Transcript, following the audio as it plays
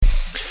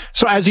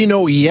So as you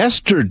know,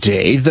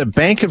 yesterday, the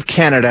Bank of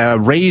Canada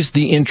raised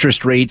the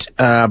interest rate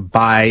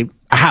by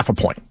a half a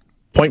point,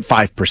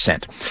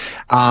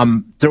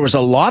 0.5%. There was a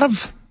lot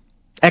of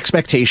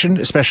expectation,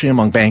 especially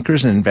among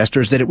bankers and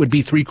investors, that it would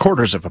be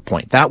 0.75 of a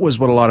point. That was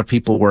what a lot of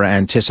people were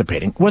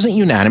anticipating. It wasn't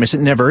unanimous.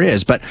 It never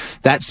is, but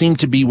that seemed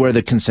to be where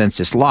the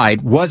consensus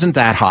lied. Wasn't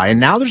that high. And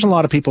now there's a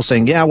lot of people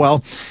saying, yeah,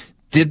 well,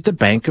 did the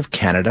Bank of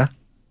Canada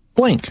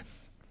blink?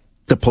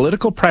 The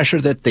political pressure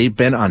that they've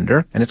been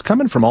under, and it's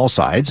coming from all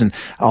sides, and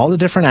all the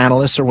different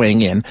analysts are weighing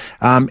in,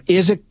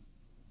 is it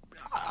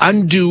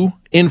undue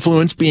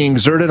influence being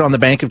exerted on the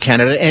Bank of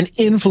Canada and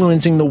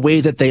influencing the way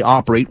that they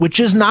operate, which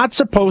is not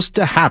supposed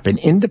to happen.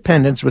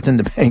 Independence within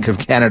the Bank of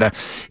Canada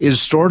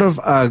is sort of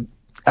a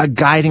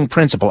guiding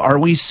principle. Are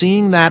we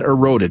seeing that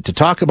eroded? To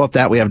talk about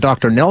that, we have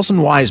Dr.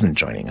 Nelson Wiseman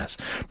joining us,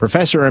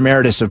 Professor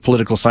Emeritus of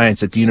Political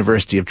Science at the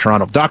University of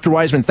Toronto. Dr.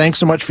 Wiseman, thanks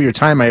so much for your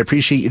time. I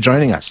appreciate you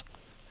joining us.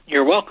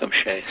 You're welcome,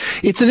 Shay.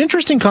 It's an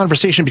interesting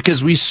conversation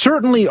because we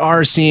certainly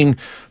are seeing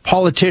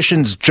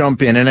politicians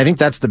jump in, and I think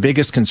that's the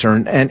biggest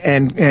concern,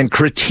 and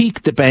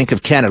critique the Bank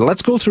of Canada.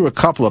 Let's go through a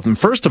couple of them.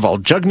 First of all,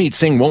 Jagmeet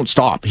Singh won't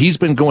stop. He's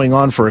been going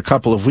on for a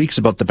couple of weeks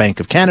about the Bank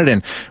of Canada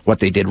and what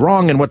they did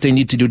wrong and what they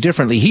need to do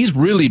differently. He's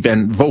really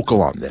been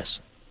vocal on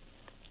this.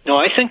 No,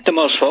 I think the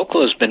most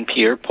vocal has been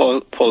Pierre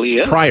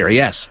Poilievre. Prior,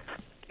 yes.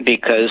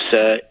 Because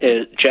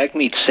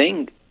Jagmeet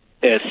Singh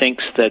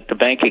thinks that the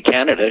Bank of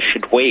Canada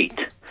should wait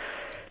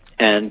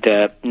and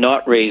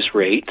not raise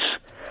rates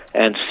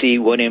and see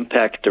what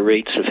impact the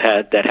rates have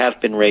had that have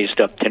been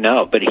raised up to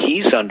now. But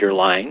he's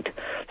underlined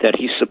that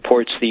he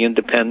supports the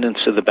independence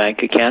of the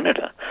Bank of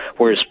Canada,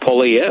 whereas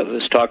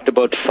Poilievre has talked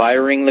about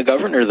firing the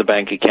governor of the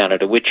Bank of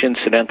Canada, which,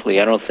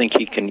 incidentally, I don't think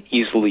he can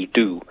easily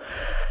do.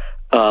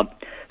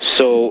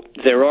 So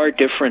there are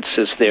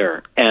differences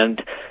there,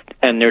 and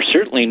there's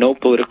certainly no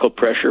political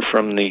pressure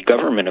from the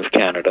government of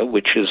Canada,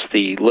 which is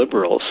the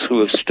Liberals,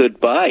 who have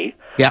stood by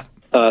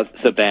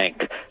the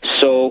bank.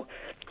 So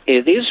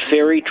it is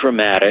very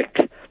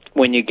dramatic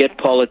when you get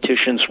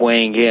politicians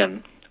weighing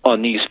in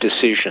on these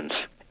decisions.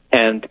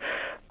 And,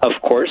 of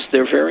course,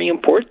 they're very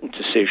important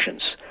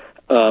decisions.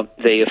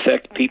 They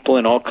affect people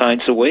in all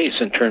kinds of ways,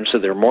 in terms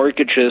of their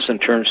mortgages, in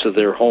terms of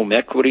their home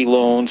equity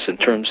loans, in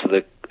terms of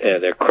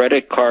their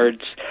credit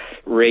cards,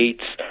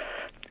 rates.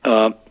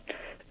 And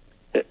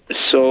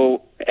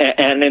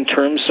in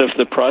terms of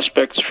the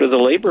prospects for the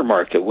labor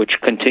market, which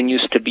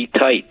continues to be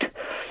tight.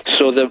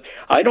 So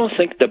I don't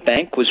think the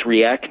bank was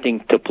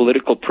reacting to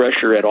political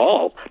pressure at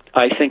all.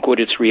 I think what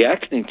it's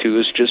reacting to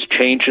is just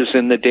changes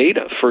in the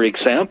data. For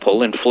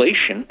example,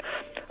 inflation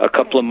a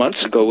couple of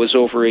months ago was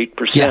over 8%.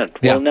 Yeah.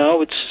 Well,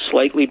 now it's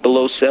slightly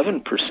below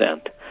 7%.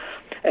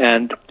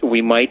 And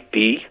we might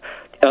be...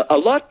 a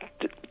lot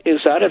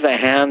is out of the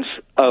hands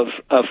of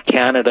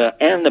Canada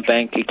and the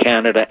Bank of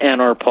Canada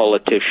and our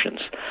politicians.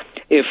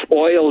 If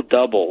oil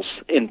doubles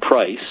in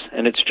price,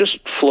 and it's just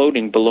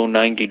floating below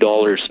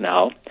 $90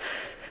 now,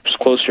 it's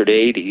closer to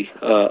 80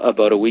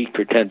 about a week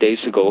or 10 days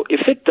ago.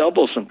 If it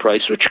doubles in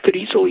price, which could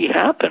easily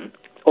happen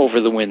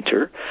over the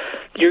winter,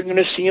 you're going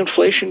to see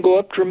inflation go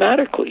up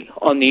dramatically.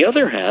 On the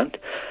other hand,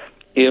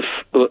 if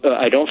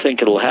I don't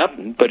think it'll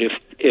happen, but if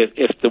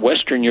the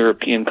Western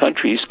European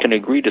countries can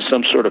agree to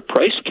some sort of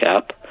price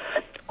cap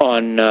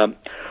on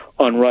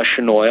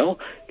Russian oil,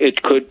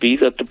 it could be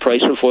that the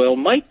price of oil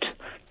might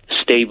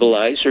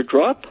stabilize or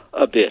drop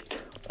a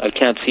bit. I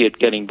can't see it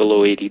getting below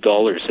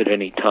 $80 at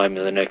any time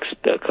in the next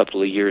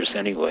couple of years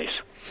anyways.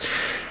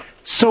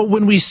 So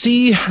when we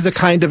see the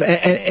kind of, and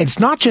it's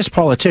not just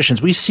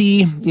politicians, we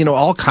see,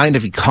 all kind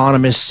of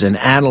economists and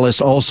analysts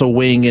also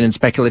weighing in and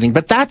speculating,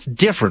 but that's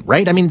different,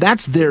 right? I mean,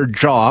 that's their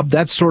job.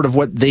 That's sort of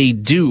what they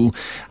do.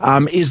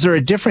 Is there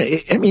a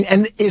different,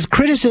 and is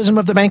criticism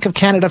of the Bank of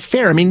Canada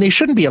fair? I mean, they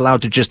shouldn't be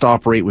allowed to just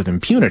operate with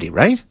impunity,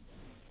 right?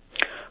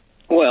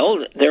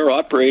 Well,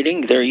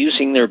 they're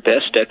using their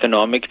best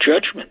economic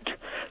judgment.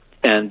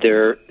 And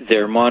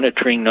they're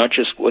monitoring not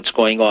just what's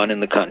going on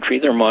in the country,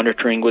 they're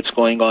monitoring what's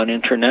going on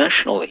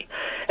internationally.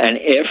 And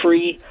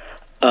every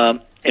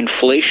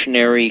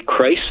inflationary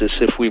crisis,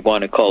 if we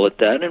want to call it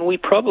that, and we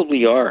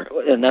probably are,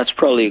 and that's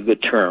probably a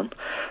good term,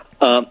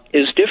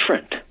 is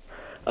different.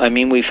 I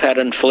mean, we've had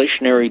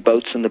inflationary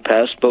bouts in the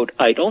past, but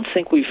I don't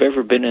think we've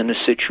ever been in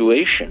a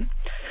situation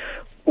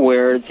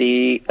where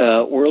the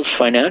world's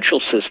financial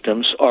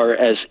systems are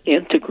as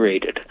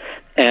integrated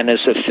and as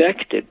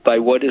affected by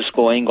what is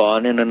going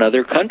on in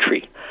another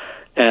country.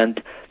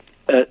 And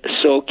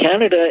so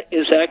Canada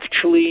is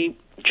actually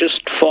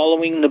just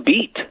following the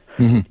beat.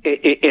 Mm-hmm.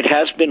 It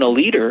has been a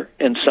leader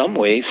in some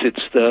ways. It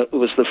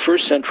was the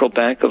first central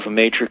bank of a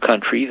major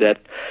country that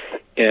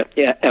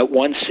at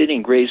one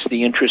sitting raised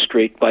the interest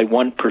rate by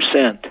 1%.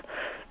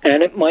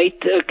 And it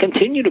might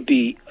continue to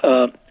be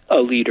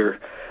a leader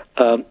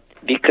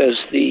because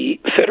the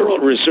Federal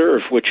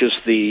Reserve, which is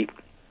the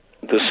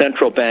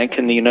central bank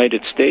in the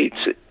United States,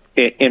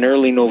 in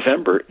early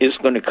November is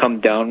going to come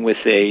down with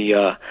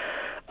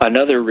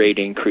another rate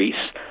increase.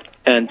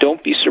 And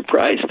don't be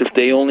surprised if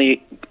they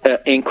only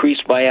increase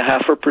by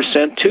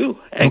 0.5% too.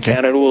 And okay.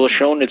 Canada will have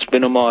shown it's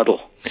been a model.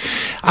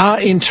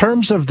 In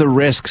terms of the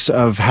risks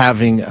of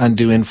having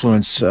undue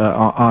influence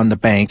on the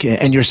bank,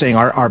 and you're saying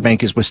our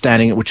bank is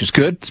withstanding it, which is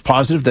good, it's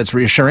positive, that's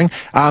reassuring.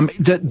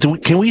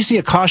 Can we see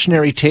a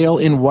cautionary tale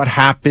in what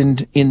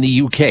happened in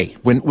the UK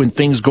when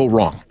things go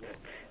wrong?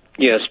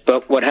 Yes,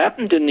 but what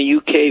happened in the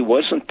UK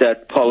wasn't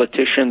that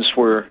politicians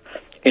were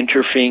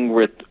interfering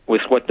with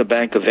what the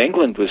Bank of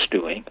England was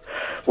doing.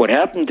 What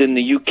happened in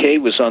the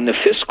UK was on the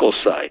fiscal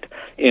side.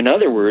 In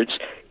other words,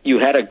 you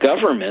had a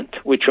government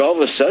which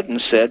all of a sudden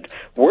said,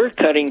 we're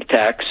cutting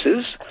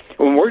taxes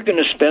and we're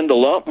going to spend a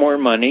lot more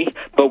money,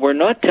 but we're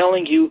not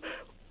telling you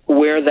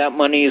where that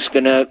money is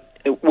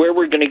where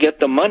we're going to get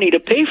the money to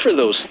pay for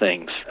those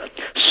things.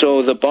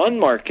 So the bond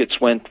markets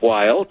went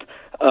wild.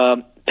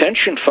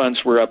 Pension funds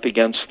were up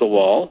against the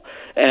wall,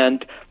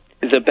 and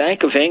the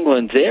Bank of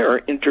England there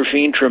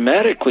intervened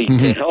dramatically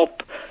to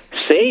help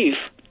save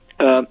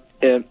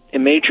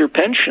major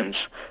pensions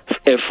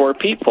for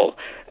people.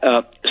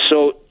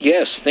 So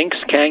yes, things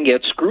can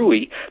get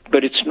screwy,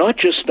 but it's not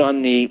just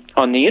on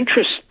the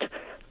interest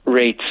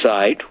rate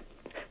side,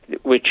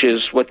 which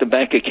is what the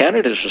Bank of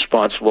Canada is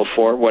responsible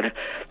for.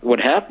 What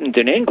happened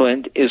in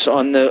England is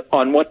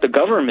on what the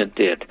government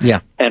did.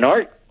 Yeah. And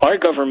our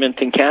government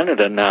in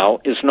Canada now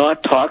is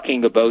not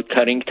talking about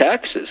cutting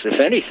taxes. If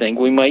anything,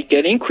 we might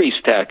get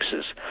increased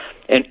taxes.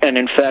 And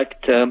in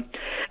fact,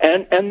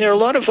 and there are a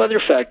lot of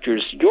other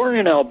factors. You're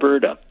in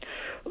Alberta.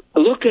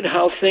 Look at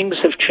how things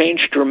have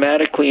changed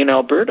dramatically in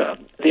Alberta.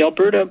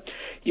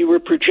 You were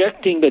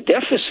projecting a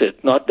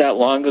deficit not that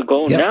long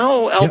ago. Yep.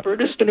 Now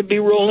Alberta's going to be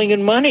rolling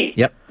in money.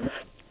 Yep.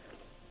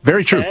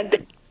 Very true.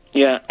 And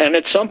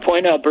at some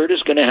point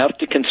Alberta's going to have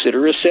to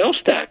consider a sales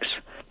tax,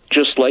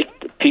 just like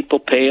people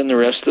pay in the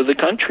rest of the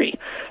country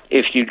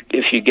if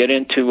you get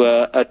into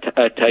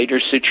a tighter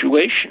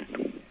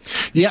situation.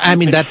 Yeah, I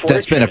mean,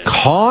 that's been a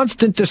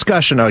constant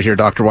discussion out here,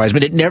 Dr.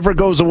 Wiseman. It never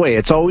goes away.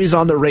 It's always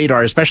on the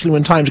radar, especially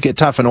when times get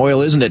tough and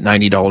oil isn't at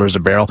 $90 a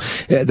barrel.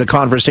 The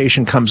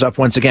conversation comes up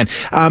once again.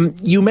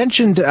 You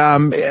mentioned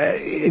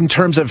in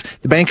terms of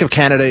the Bank of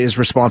Canada is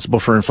responsible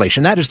for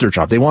inflation. That is their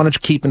job. They want to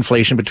keep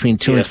inflation between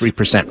 2 and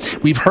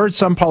 3%. We've heard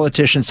some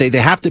politicians say they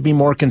have to be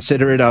more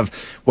considerate of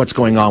what's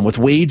going on with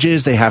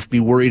wages. They have to be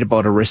worried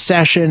about a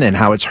recession and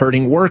how it's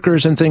hurting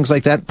workers and things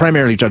like that.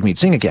 Primarily Jagmeet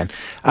Singh again.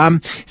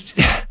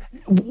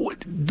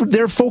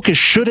 Their focus,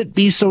 should it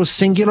be so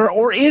singular,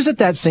 or is it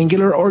that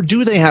singular, or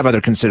do they have other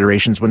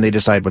considerations when they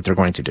decide what they're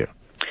going to do?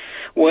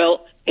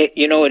 Well, it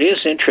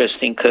is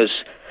interesting because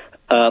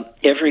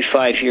every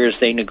 5 years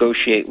they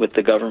negotiate with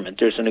the government.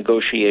 There's a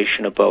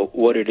negotiation about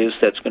what it is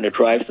that's going to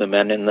drive them,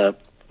 and in the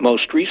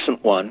most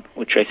recent one,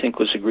 which I think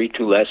was agreed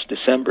to last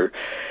December,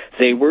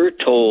 they were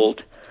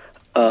told,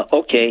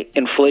 okay,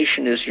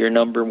 inflation is your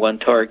number one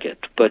target,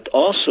 but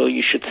also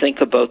you should think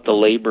about the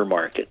labor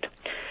market.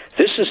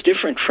 This is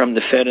different from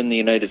the Fed in the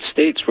United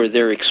States, where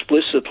they're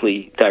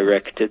explicitly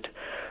directed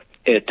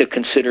to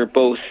consider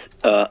both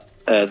the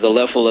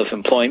level of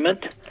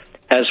employment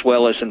as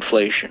well as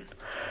inflation.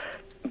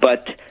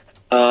 But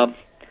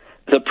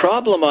the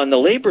problem on the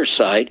labor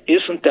side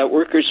isn't that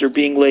workers are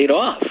being laid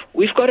off.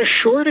 We've got a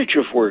shortage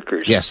of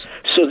workers. Yes.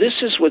 So this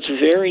is what's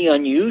very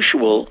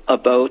unusual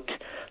about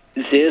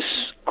this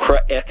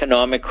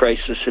economic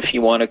crisis, if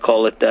you want to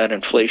call it that,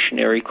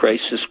 inflationary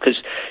crisis, because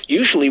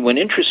usually when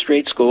interest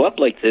rates go up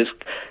like this,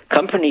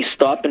 companies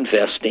stop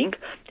investing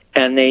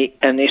and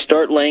they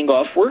start laying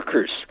off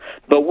workers.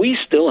 But we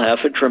still have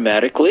a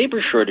dramatic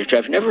labor shortage.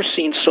 I've never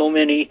seen so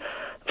many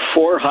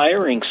for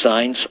hiring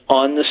signs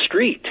on the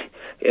street.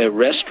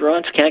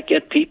 Restaurants can't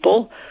get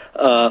people.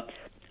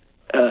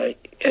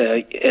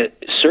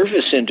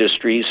 Service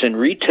industries and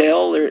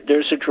retail,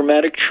 there's a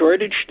dramatic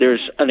shortage.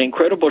 There's an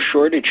incredible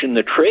shortage in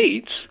the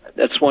trades.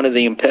 That's one of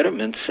the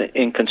impediments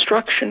in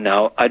construction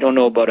now. I don't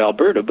know about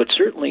Alberta, but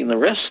certainly in the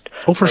rest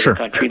of the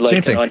country,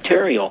 like in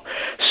Ontario.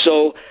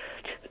 So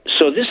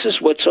this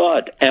is what's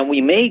odd. And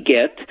we may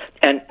get,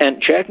 and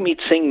Jagmeet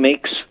Singh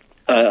makes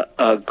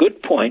a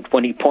good point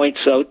when he points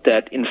out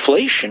that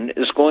inflation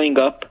is going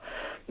up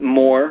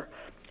more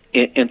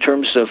in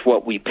terms of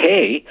what we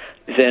pay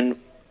than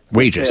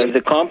wages.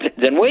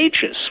 Then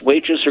wages.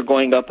 Wages are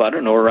going up,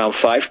 around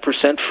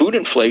 5%. Food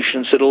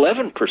inflation's at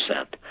 11%.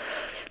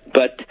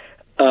 But,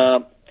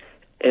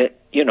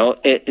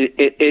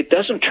 it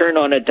doesn't turn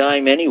on a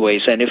dime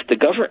anyways. And if the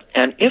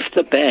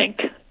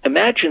bank,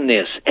 imagine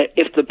this,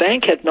 if the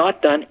bank had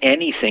not done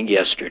anything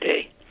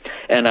yesterday,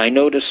 and I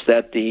noticed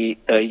that the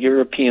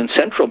European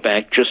Central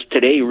Bank just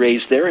today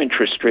raised their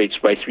interest rates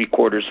by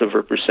 0.75 of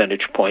a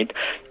percentage point,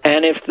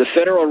 and if the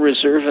Federal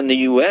Reserve in the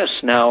U.S.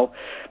 now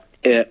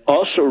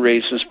also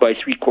raises by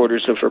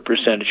 0.75 of a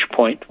percentage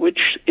point, which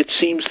it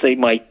seems they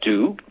might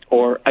do,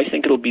 or I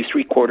think it'll be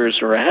 0.75 or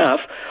 0.5,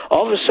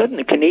 all of a sudden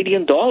the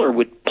Canadian dollar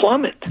would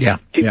plummet.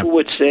 People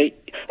would say,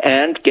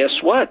 and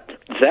guess what?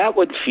 That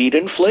would feed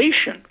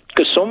inflation,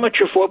 because so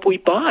much of what we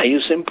buy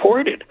is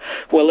imported.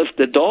 Well, if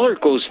the dollar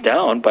goes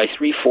down by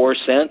 3-4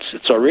 cents,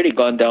 it's already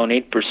gone down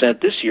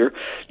 8% this year,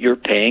 you're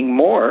paying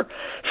more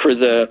for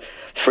the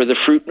for the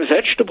fruit and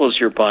vegetables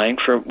you're buying,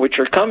 which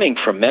are coming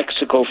from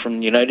Mexico, from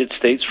the United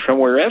States, from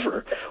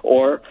wherever,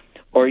 or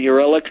your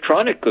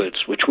electronic goods,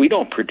 which we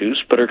don't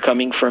produce but are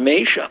coming from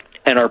Asia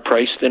and are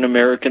priced in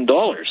American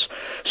dollars.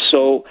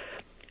 So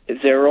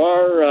there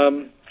are,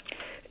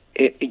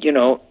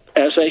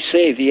 as I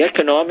say, the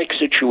economic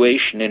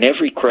situation in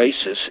every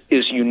crisis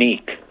is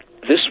unique.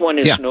 This one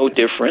is no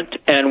different,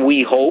 and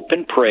we hope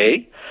and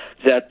pray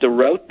that the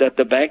route that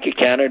the Bank of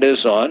Canada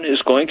is on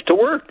is going to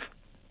work.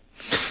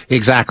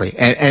 Exactly.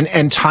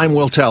 And time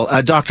will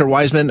tell. Dr.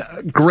 Wiseman,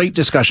 great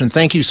discussion.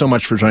 Thank you so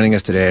much for joining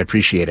us today. I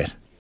appreciate it.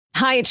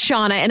 Hi, it's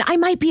Shauna, and I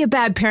might be a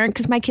bad parent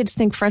because my kids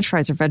think French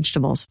fries are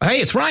vegetables. Hey,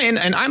 it's Ryan,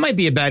 and I might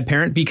be a bad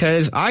parent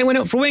because I went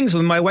out for wings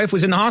when my wife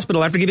was in the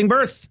hospital after giving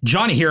birth.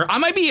 Johnny here. I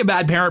might be a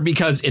bad parent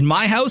because in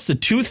my house, the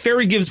tooth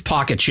fairy gives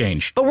pocket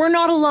change. But we're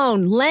not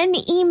alone. Len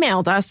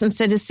emailed us and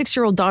said his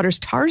 6-year-old daughter's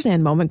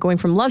Tarzan moment going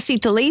from love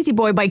seat to lazy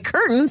boy by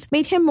curtains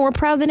made him more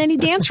proud than any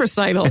dance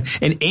recital.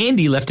 And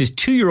Andy left his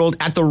 2-year-old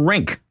at the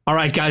rink. All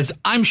right, guys,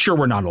 I'm sure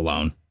we're not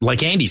alone.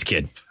 Like Andy's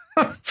kid.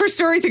 For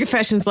stories and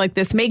confessions like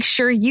this, make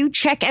sure you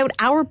check out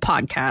our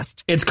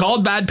podcast. It's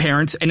called Bad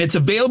Parents, and it's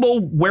available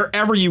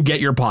wherever you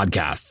get your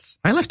podcasts.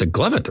 I left a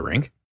glove at the rink.